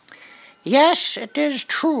Yes, it is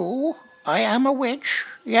true. I am a witch.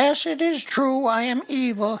 Yes, it is true. I am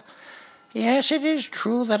evil. Yes, it is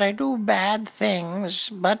true that I do bad things,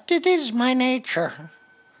 but it is my nature.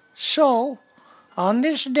 So, on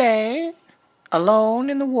this day, alone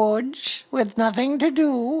in the woods, with nothing to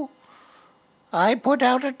do, I put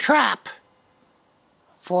out a trap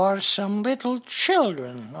for some little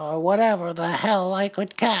children, or whatever the hell I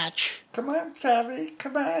could catch. Come on, Sally,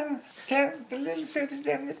 come on. Down the little further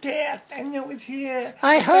down the path. I know it's here.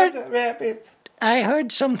 I heard the rabbit. I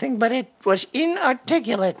heard something, but it was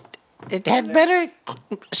inarticulate. It had better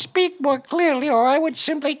speak more clearly, or I would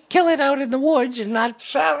simply kill it out in the woods and not...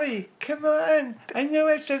 Sally, come on. I know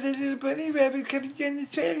I saw the little bunny rabbit coming down the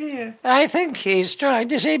trail here. I think he's trying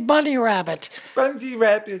to say bunny rabbit. Bundy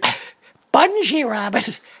rabbit. Bungee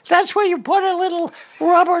rabbit. That's where you put a little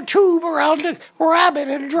rubber tube around a rabbit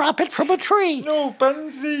and drop it from a tree. No,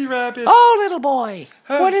 Bundy rabbit. Oh, little boy,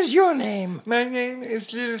 what is your name? My name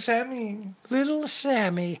is Little Sammy. Little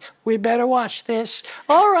Sammy. We better watch this.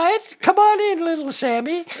 All right, come on in, little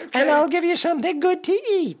Sammy, and I'll give you something good to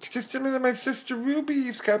eat. Just a minute, my sister Ruby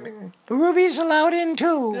is coming. Ruby's allowed in,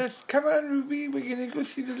 too. Yes, come on, Ruby. We're going to go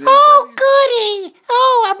see the little Oh, bunny. goody.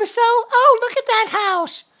 Oh, look at that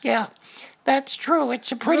house. Yeah, that's true.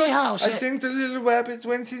 It's a pretty house. I think the little rabbits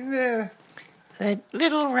went in there. The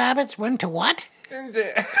little rabbits went to what? In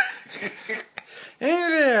there. In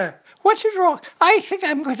there. What is wrong? I think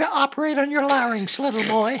I'm going to operate on your larynx, little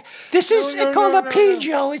boy. This is called a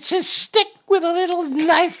pigeon. It's a stick with a little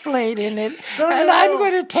knife blade in it. I'm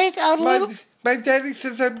going to take out a little... My daddy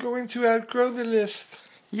says I'm going to outgrow the list.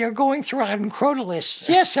 You're going through outgrow lists.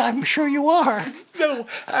 Yes, I'm sure you are. No,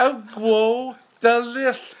 outgrow the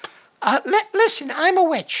lisp. Listen, I'm a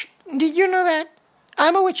witch. Did you know that?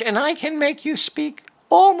 I'm a witch, and I can make you speak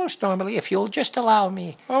almost normally if you'll just allow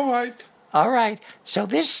me. All right. All right. So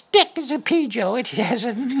this stick is a pigeon.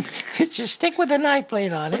 It's a stick with a knife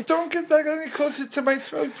blade on it. But don't get that any closer to my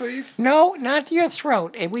throat, please. No, not to your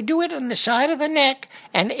throat. We do it on the side of the neck,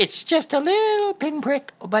 and it's just a little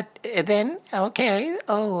pinprick. But then, okay.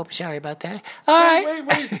 Oh, I'm sorry about that. All right.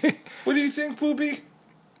 Wait. What do you think, Poopy?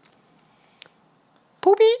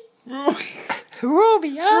 Poopy? Ruby. Ruby,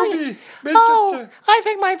 Ruby, I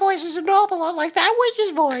think my voice is an awful lot like that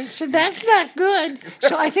witch's voice, and that's not good.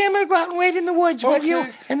 So I think I'm going to go out and wait in the woods with you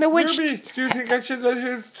and the witch. Ruby, do you think I should let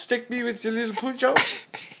her stick me with the little pujo?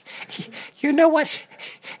 You know what?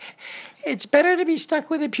 It's better to be stuck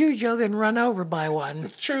with a pujo than run over by one.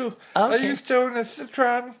 It's true. Okay. I used to own a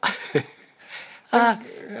Citron.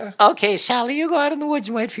 Okay, Sally, you go out in the woods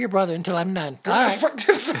and wait for your brother until I'm done. All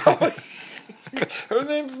right. Her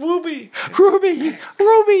name's Ruby.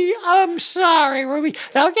 Ruby, I'm sorry, Ruby.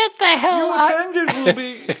 Now get the hell out. You offended,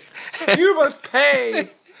 Ruby. You must pay.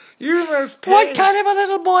 What kind of a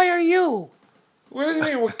little boy are you? What do you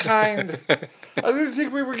mean, what kind? I didn't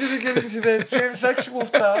think we were going to get into the transsexual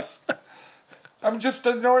stuff. I'm just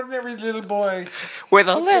an ordinary little boy. With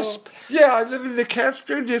a lisp? Yeah, I live in the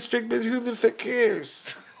Castro district, but who the fuck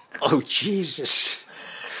cares? Oh, Jesus.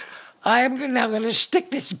 I am now going to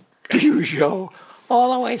stick this Peugeot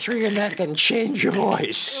all the way through your neck and change your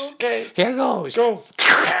voice. Okay. Here goes. Go.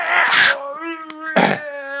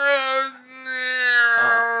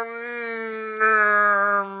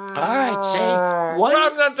 All right, say one.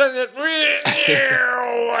 I'm not done yet.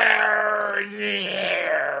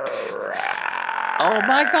 Oh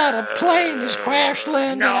my God! A plane has crash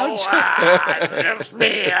landed outside. Just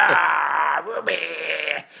me, Ruby.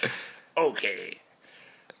 Okay.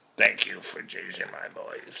 Thank you for changing my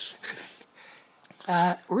voice.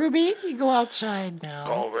 Ruby, you go outside now.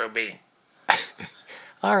 Go, Ruby.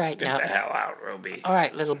 All right, Get the hell out, Ruby. All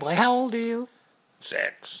right, little boy. How old are you?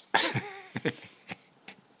 6.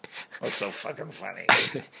 What's so fucking funny?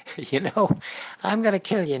 You know, I'm going to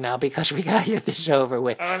kill you now because we got to get this over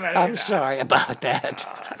with. Oh, no, I'm sorry about that.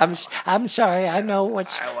 I'm sorry. I know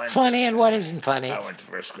what's funny and what isn't funny. I went to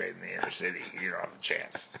first grade in the inner city. You don't have a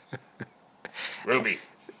chance. Ruby.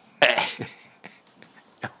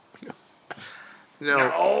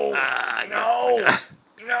 No.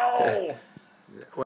 No.